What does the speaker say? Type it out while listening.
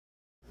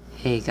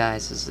Hey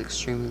guys, this is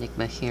Extreme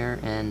Enigma here,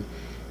 and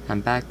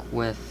I'm back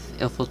with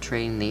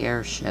Infiltrating the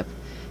Airship.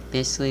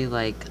 Basically,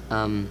 I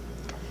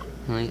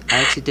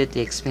actually did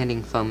the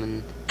expanding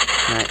foam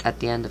at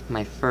the end of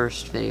my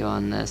first video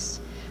on this,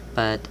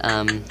 but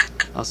I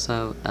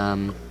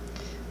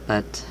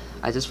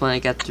just want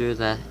to get through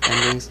the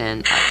endings,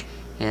 and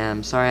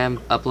I'm sorry I'm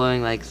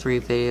uploading like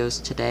 3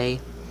 videos today.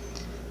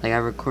 Like, I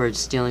recorded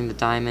Stealing the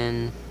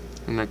Diamond,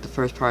 and like the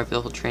first part of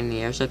Infiltrating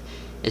the Airship.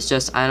 It's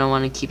just I don't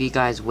want to keep you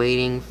guys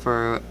waiting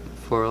for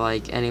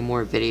like any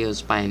more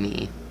videos by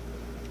me.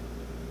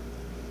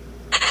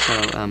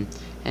 So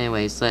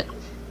anyways,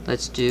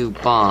 let's do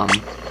bomb.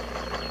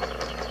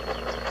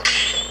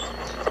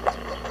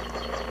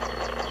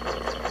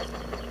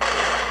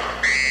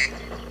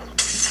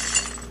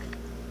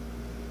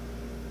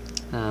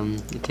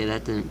 Okay,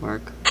 that didn't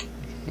work.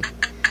 Okay,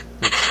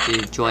 let's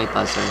do joy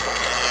buzzer.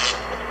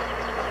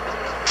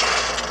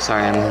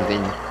 Sorry, I'm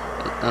moving.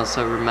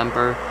 Also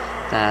remember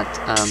that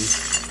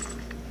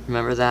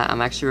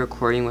I'm actually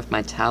recording with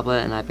my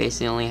tablet, and I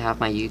basically only have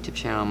my YouTube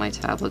channel on my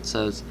tablet,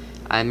 so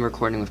I'm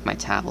recording with my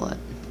tablet.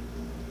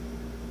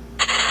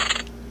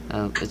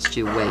 Let's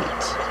do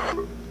wait.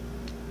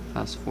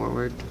 Fast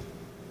forward.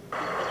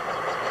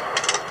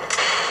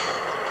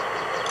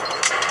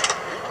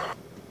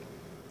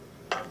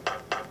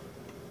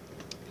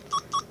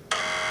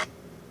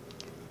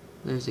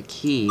 There's a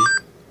key.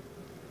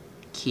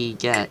 Key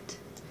get.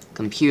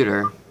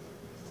 Computer.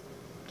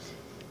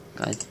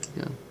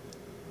 Go.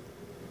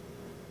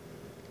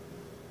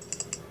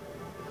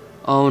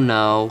 Oh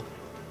no.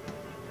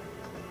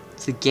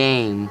 It's a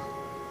game.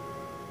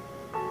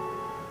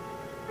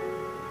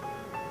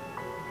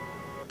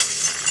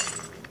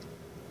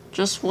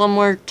 Just one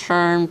more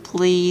turn,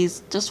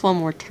 please. Just one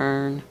more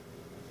turn.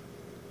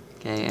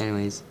 Okay,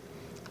 anyways.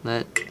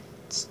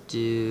 Let's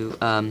do,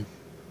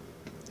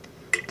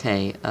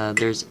 okay,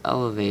 there's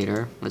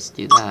elevator. Let's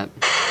do that.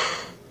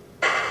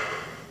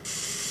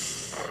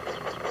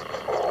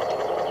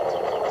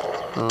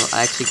 Well,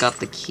 I actually got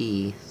the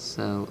key,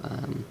 so,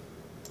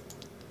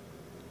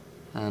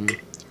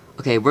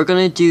 okay, we're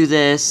gonna do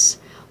this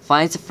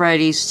Five Nights at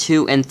Freddy's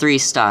 2 and 3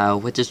 style,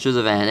 which is through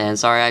the vent, and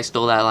sorry I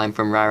stole that line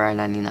from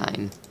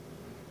Rai99.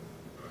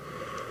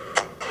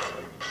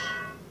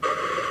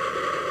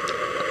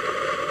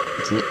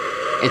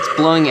 It's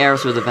blowing air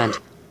through the vent.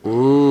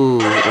 Ooh,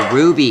 a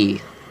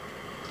ruby.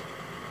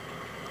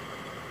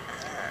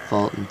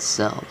 Vault and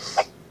cells.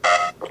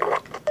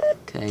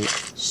 Okay,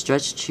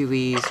 stretch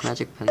Chewy's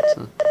magic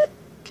pencil.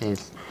 Okay,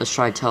 let's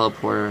try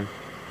teleporter.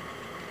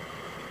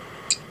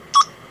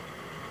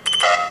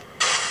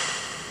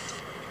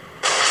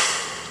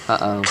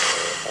 Uh-oh.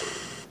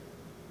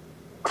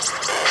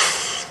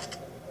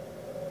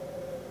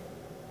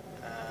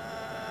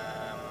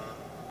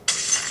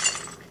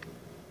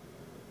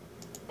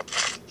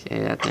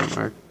 Okay, that didn't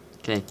work.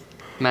 Okay,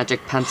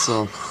 magic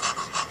pencil.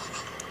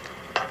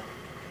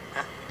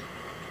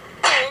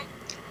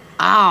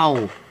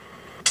 Ow!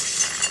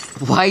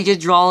 Why'd you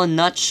draw a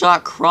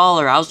nutshot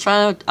crawler? I was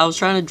trying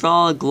to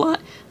draw a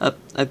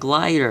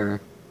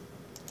glider.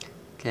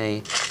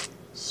 Okay,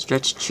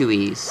 stretch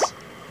Chewy's.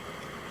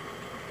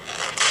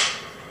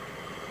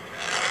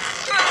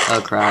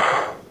 Oh crap.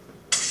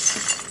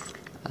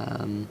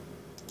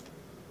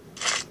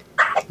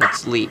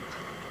 Let's leap.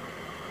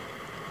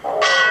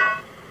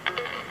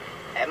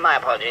 My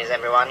apologies,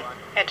 everyone.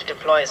 Had to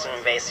deploy some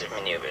invasive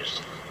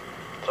maneuvers.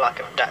 A flock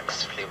of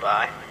ducks flew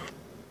by.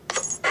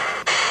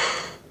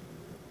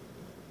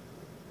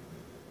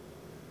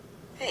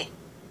 Hey,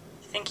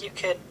 you think you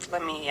could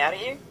let me out of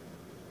here?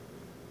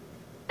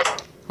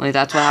 Only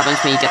that's what happens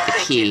when you get the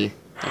key.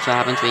 That's what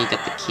happens when you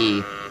get the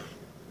key.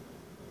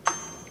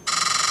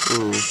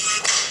 Ooh.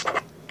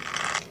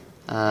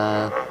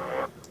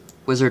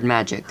 Wizard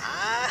magic.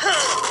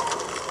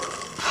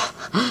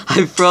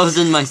 I've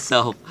frozen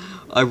myself.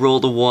 I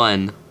rolled a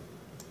 1.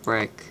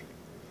 Frick.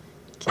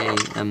 Okay,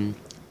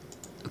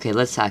 okay,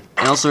 let's hack.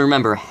 And also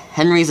remember,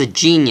 Henry's a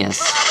genius.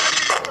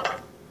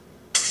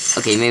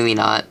 Okay, maybe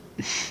not.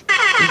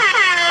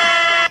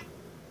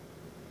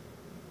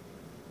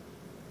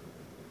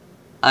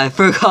 I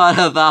forgot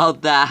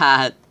about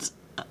that.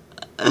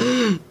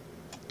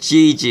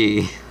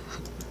 GG.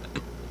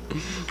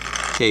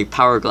 Okay,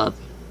 power glove.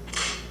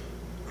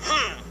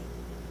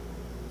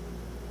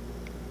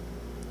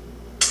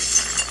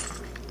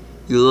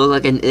 You look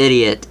like an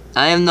idiot.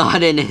 I am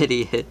not an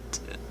idiot.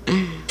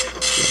 Okay.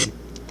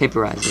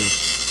 Paperizer.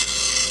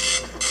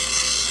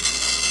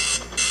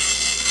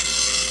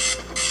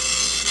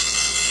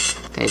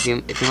 Okay,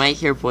 if you might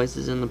hear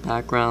voices in the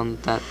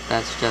background,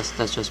 that's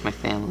just my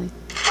family.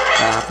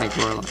 I have my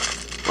door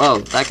locked. Whoa,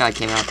 that guy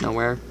came out of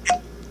nowhere.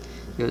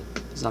 He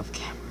was off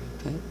camera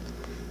a bit.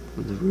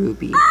 With the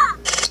ruby.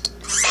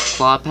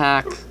 Claw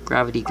pack,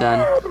 gravity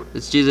gun.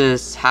 Let's do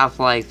this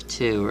Half-Life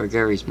 2 or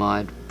Gary's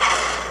mod.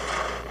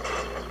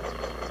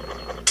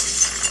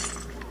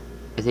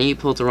 I think you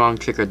pulled the wrong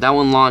trigger. That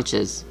one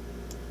launches.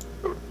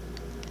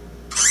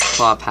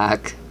 Claw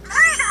pack.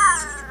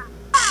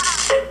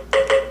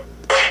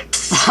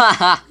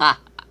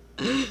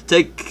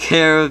 Take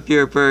care of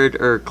your bird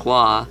or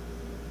claw.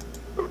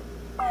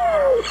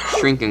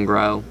 Shrink and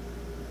grow.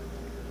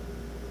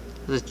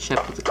 There's a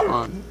chip with a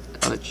claw.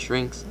 Oh, it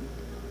shrinks.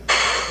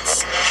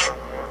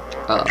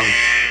 Uh-oh.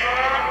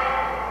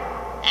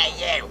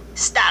 Hey, you!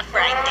 Stop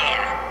right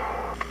there!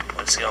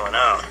 What's going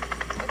on?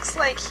 Looks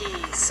like he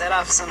set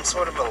off some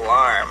sort of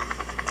alarm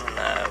in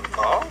the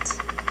vault.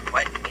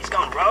 What? He's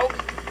gone rogue?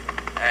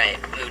 Alright,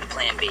 move to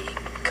plan B.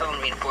 Call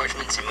in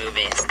reinforcements and move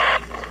in.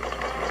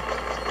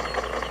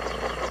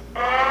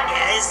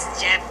 Yeah, this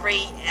is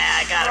Jeffrey.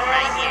 I got him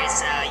right here,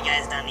 so you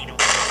guys don't need to...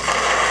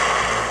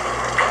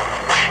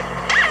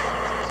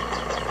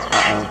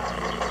 Uh-oh.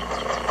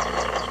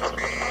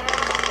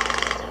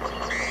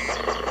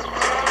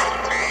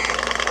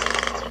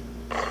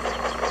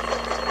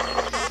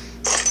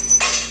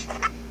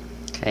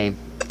 Okay,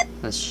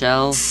 the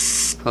shell,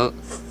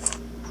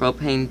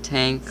 propane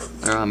tank,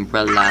 or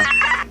umbrella.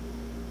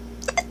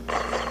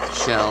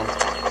 Shell.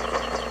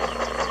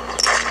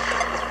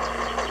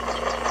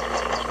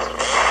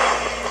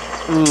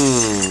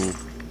 Ooh,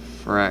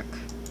 frick.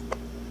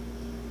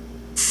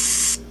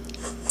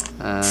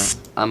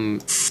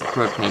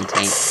 Propane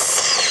tank.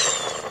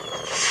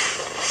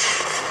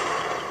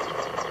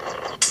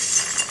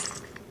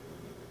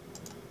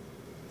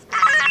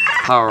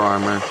 Power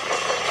armor.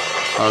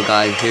 Oh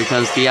god, here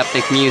comes the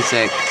epic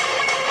music.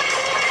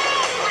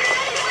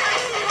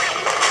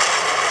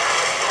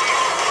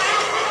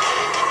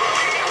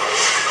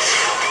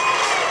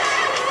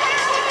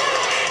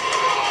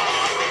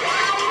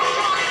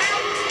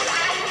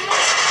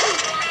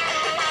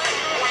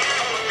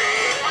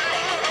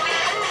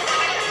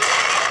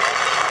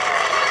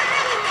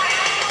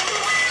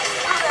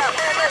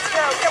 Let's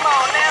go, come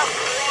on now!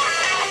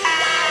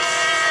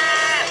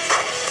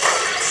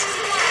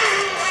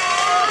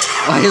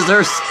 Why is there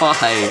a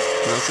spy?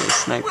 And also a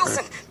sniper.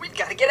 Wilson, we've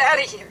got to get out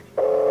of here.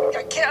 We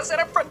got chaos at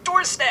our front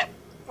doorstep.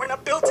 We're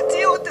not built to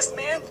deal with this,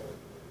 man.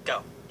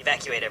 Go.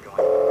 Evacuate everyone.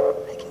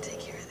 I can take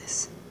care of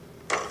this.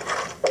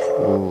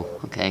 Ooh,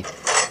 okay.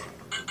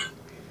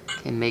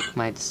 Okay, make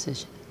my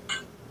decision.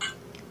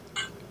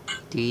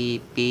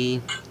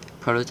 DB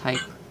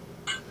prototype.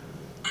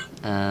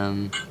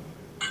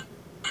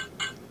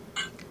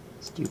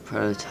 Let's do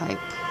prototype.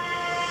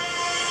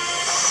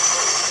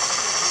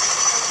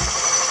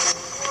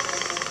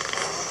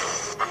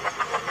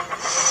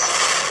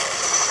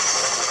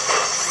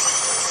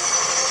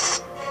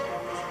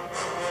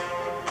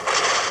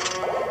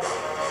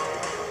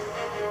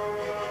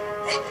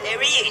 There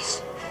he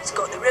is. He's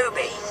got the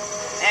ruby.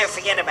 Now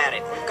forget about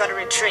it. We've got to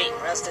retreat,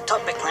 or else the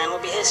Topic clan will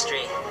be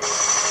history.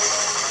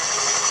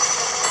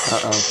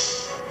 Uh-oh.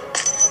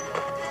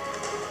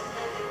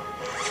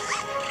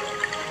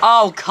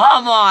 Oh,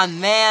 come on,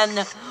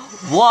 man!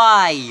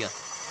 Why?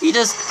 He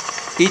just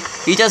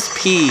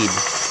peed.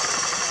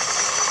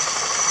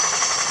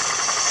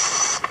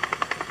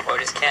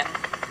 Orders, Captain.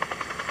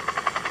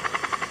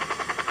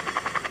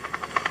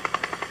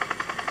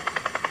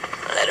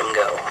 Let him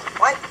go.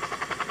 What?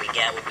 We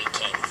got what we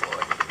came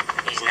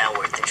for. He's not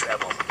worth the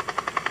trouble.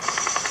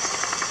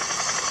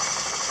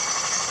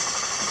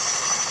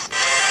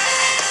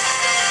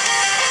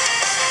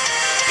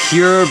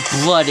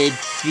 Pure-blooded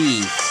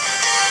thief.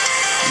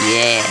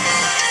 Yeah.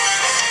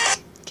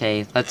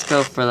 Okay, let's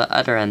go for the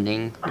other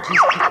ending, which is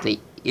the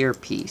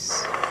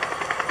earpiece.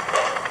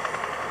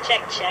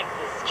 Check. This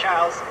is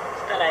Charles.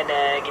 Just thought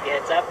I'd give you a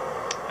heads up.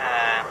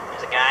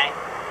 There's a guy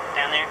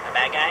down there, a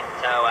bad guy.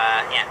 So,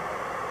 yeah.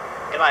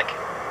 Good luck.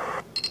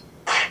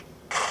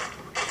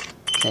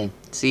 Okay,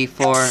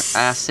 C4,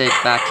 acid,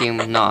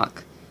 vacuum,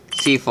 knock.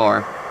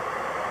 C4.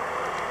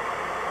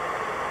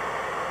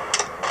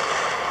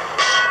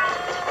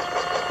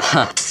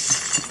 Huh.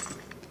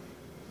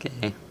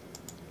 Okay.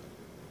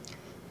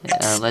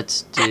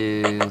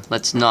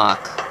 Let's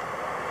knock.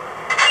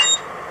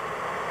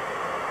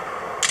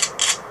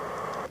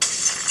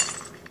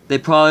 They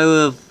probably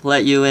would have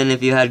let you in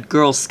if you had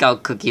Girl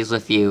Scout cookies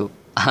with you.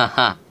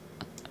 Haha.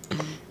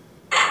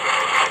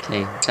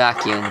 Okay,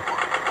 vacuum.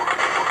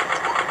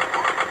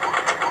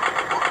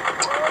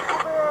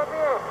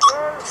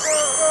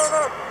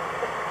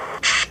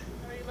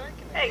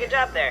 Hey, good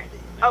job there.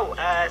 Oh,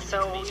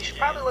 so you should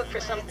probably look for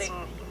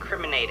something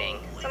incriminating.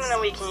 Something that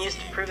we can use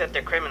to prove that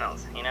they're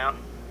criminals, you know?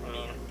 I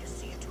mean,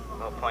 the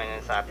whole point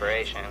of this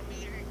operation.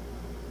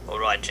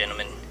 Alright,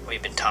 gentlemen.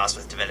 We've been tasked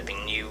with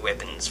developing new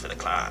weapons for the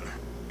clan.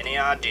 Any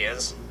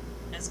ideas?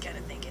 Just kind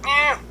of thinking.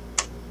 Yeah.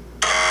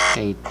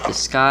 Okay,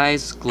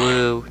 disguise,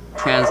 glue,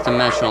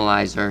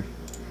 transdimensionalizer.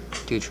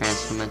 Do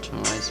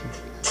transdimensionalizer.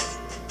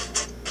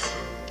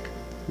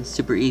 It's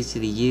super easy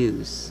to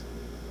use.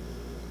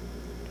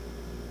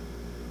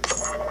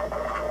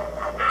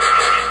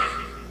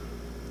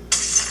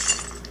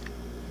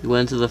 You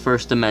went to the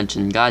first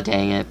dimension. God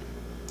dang it.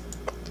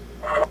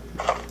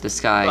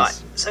 Disguise.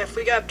 Right, so if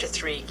we go up to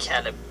 3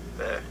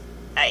 caliber...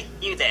 Hey,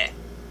 you there.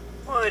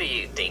 What do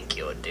you think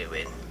you're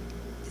doing?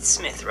 It's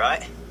Smith,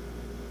 right?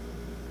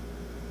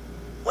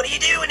 What are you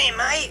doing here,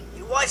 mate?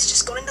 Your wife's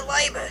just gone into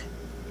labour.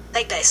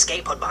 Take that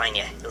escape pod behind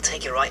you. It'll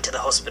take you right to the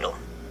hospital.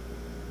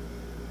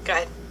 Go. Go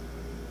ahead.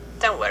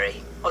 Don't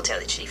worry. I'll tell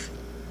the chief.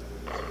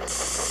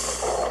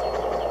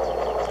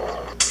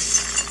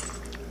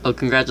 Oh,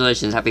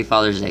 congratulations. Happy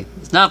Father's Day.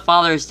 It's not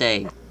Father's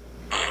Day.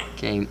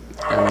 Okay,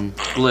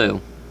 blue.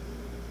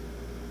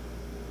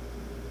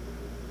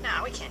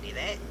 Nah, we can't do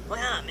that. Why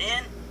not,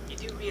 man? You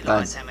do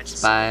realize how much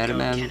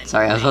Spider-Man.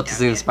 Sorry, I was about to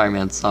sing the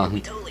Spider-Man We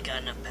song. totally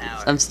got enough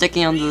power. I'm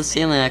sticking onto the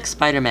ceiling like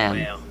Spider-Man.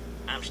 Well,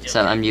 I'm still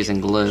So I'm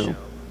using glue. so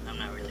I'm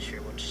not really sure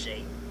what to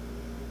say.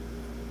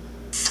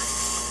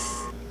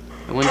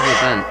 I went to the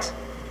vent.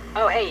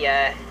 Oh, hey,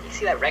 you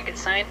see that record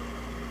sign?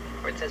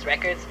 Where it says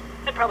records?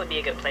 That'd probably be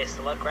a good place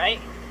to look, right?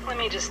 Let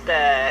me just,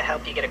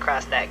 help you get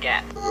across that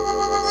gap.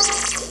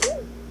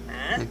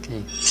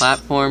 Okay.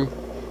 Platform,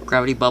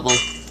 gravity bubble,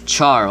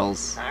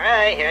 Charles.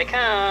 Alright, here I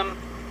come.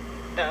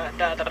 Da,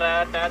 da, da,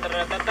 da, da,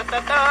 da, da,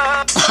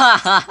 da,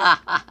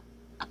 da.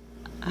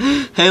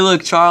 Hey,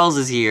 look, Charles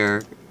is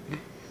here.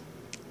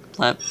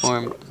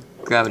 Platform,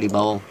 gravity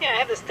bubble. Yeah, I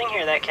have this thing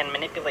here that can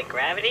manipulate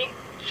gravity.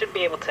 Should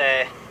be able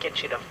to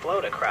get you to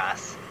float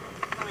across.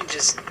 Let me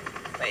just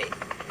wait.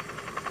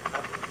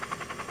 Up,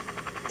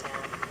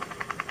 down.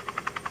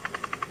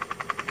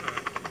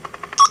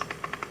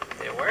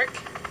 Did it work?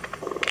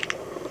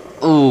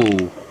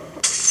 Ooh.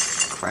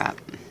 Crap.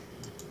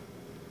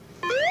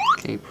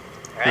 Okay.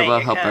 Alright, Robo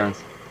here helper. comes.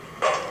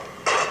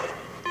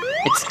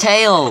 It's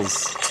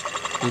Tails!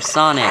 From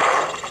Sonic.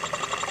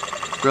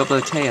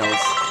 Robo Tails.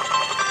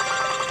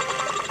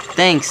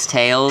 Thanks,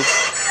 Tails.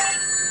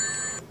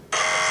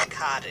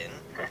 Cotton.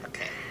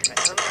 Okay. I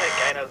don't think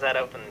that guy knows how to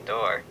open the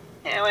door.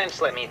 Yeah, why don't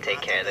you let me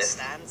take care of this?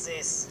 Understands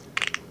this.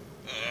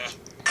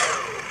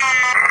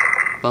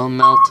 Bone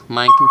melt,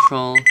 mind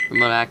control,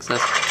 remote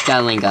access,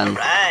 Gatling gun.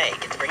 Right,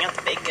 get to bring out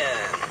the big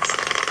guns.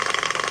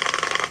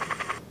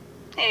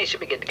 Hey, you should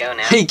be good to go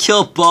now. He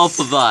killed both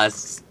of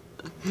us.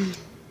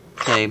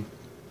 Okay.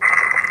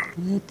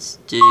 Let's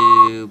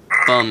do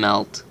bone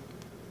melt.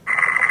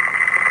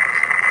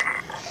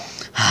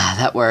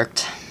 That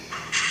worked.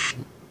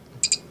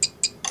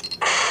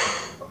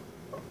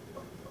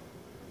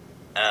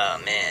 Oh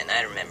man,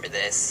 I remember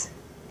this.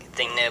 Good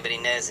thing nobody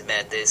knows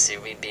about this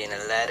or we'd be in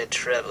a lot of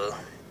trouble.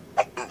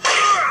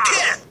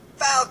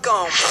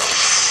 Falcon!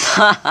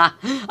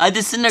 I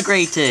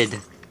disintegrated.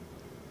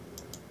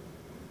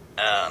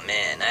 Oh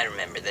man, I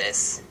remember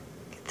this.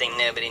 Good thing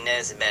nobody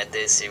knows about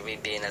this or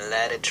we'd be in a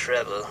lot of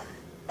trouble.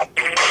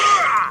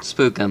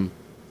 Spook him.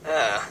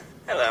 Oh,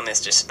 hello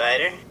Mr.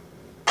 Spider.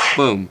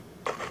 Boom.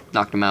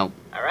 Knocked him out.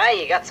 Alright,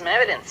 you got some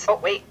evidence. Oh,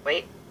 wait.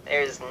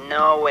 There's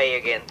no way you're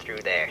getting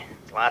through there.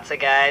 There's lots of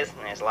guys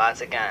and there's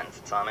lots of guns.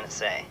 That's all I'm gonna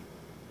say.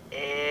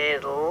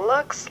 It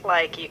looks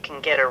like you can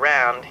get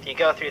around if you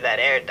go through that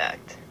air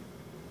duct.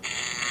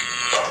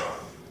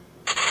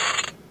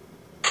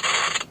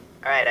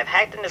 Alright, I've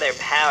hacked into their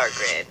power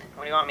grid.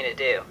 What do you want me to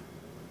do?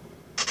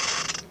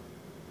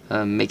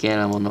 Make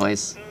animal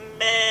noise.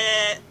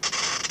 Meh.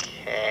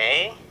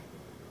 Okay.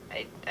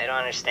 I don't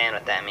understand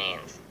what that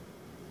means.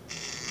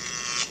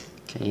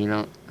 Okay, you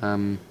don't, I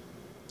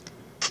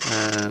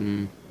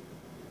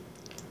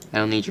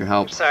don't need your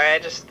help. I'm sorry, I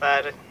just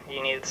thought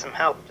you needed some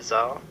help, is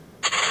all.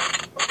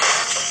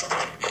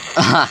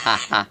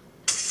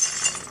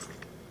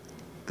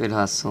 Good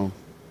hustle.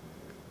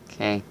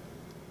 Okay.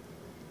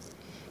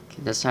 Okay,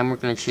 this time we're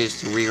gonna choose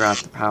to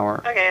reroute the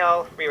power. Okay,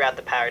 I'll reroute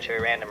the power to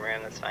a random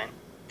room, that's fine.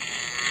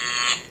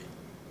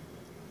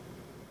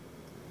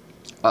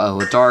 Uh-oh,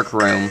 a dark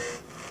room.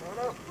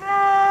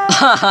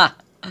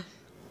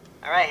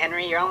 Alright,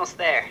 Henry, you're almost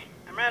there.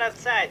 I'm right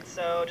outside,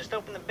 so just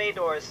open the bay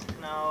doors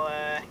and I'll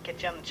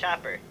get you on the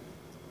chopper.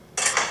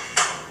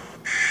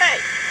 Hey,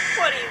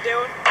 what are you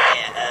doing?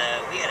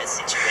 Yeah, we got a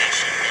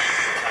situation down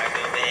in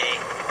Cargo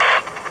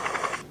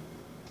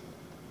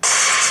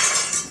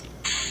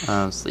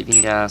Bay.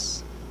 Sleeping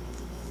gas.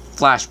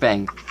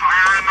 Flashbang.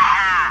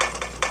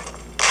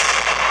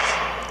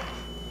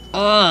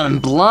 Oh, I'm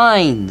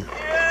blind!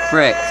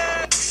 Frick.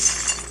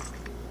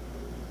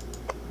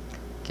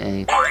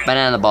 Okay,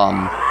 banana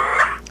bomb.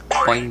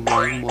 Boing,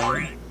 boing,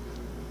 boing.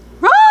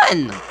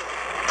 Run!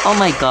 Oh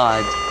my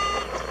god.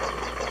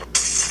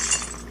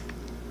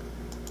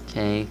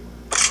 Okay.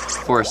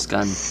 Force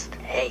gun.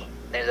 Hey,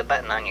 there's a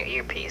button on your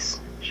earpiece.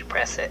 You should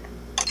press it.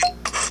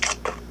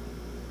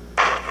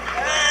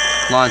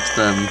 Launch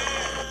them.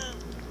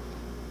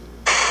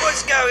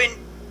 What's going?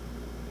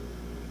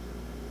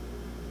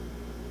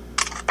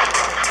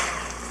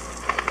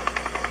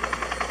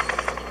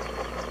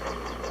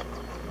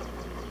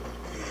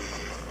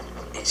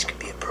 This could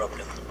be a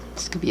problem.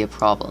 This could be a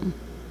problem.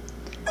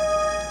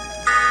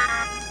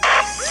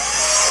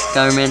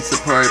 Government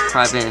support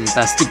private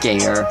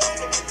investigator.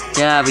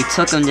 Yeah, we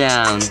took him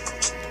down.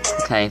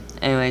 Okay,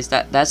 anyways,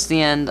 that's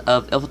the end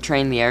of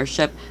Infiltrating the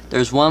Airship.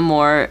 There's one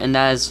more, and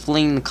that is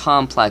Fleeing the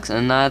Complex,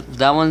 and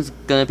that one's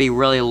gonna be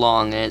really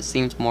long, and it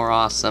seems more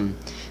awesome.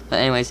 But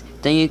anyways,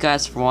 thank you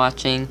guys for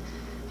watching.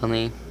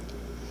 Only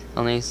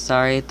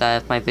sorry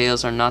that if my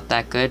videos are not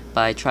that good,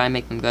 but I try to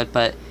make them good.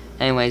 But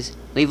anyways,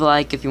 leave a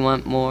like if you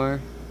want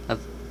more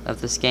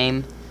of these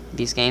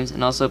games,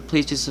 and also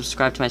please do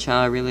subscribe to my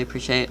channel. I really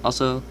appreciate it.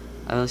 Also,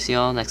 I will see you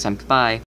all next time. Goodbye.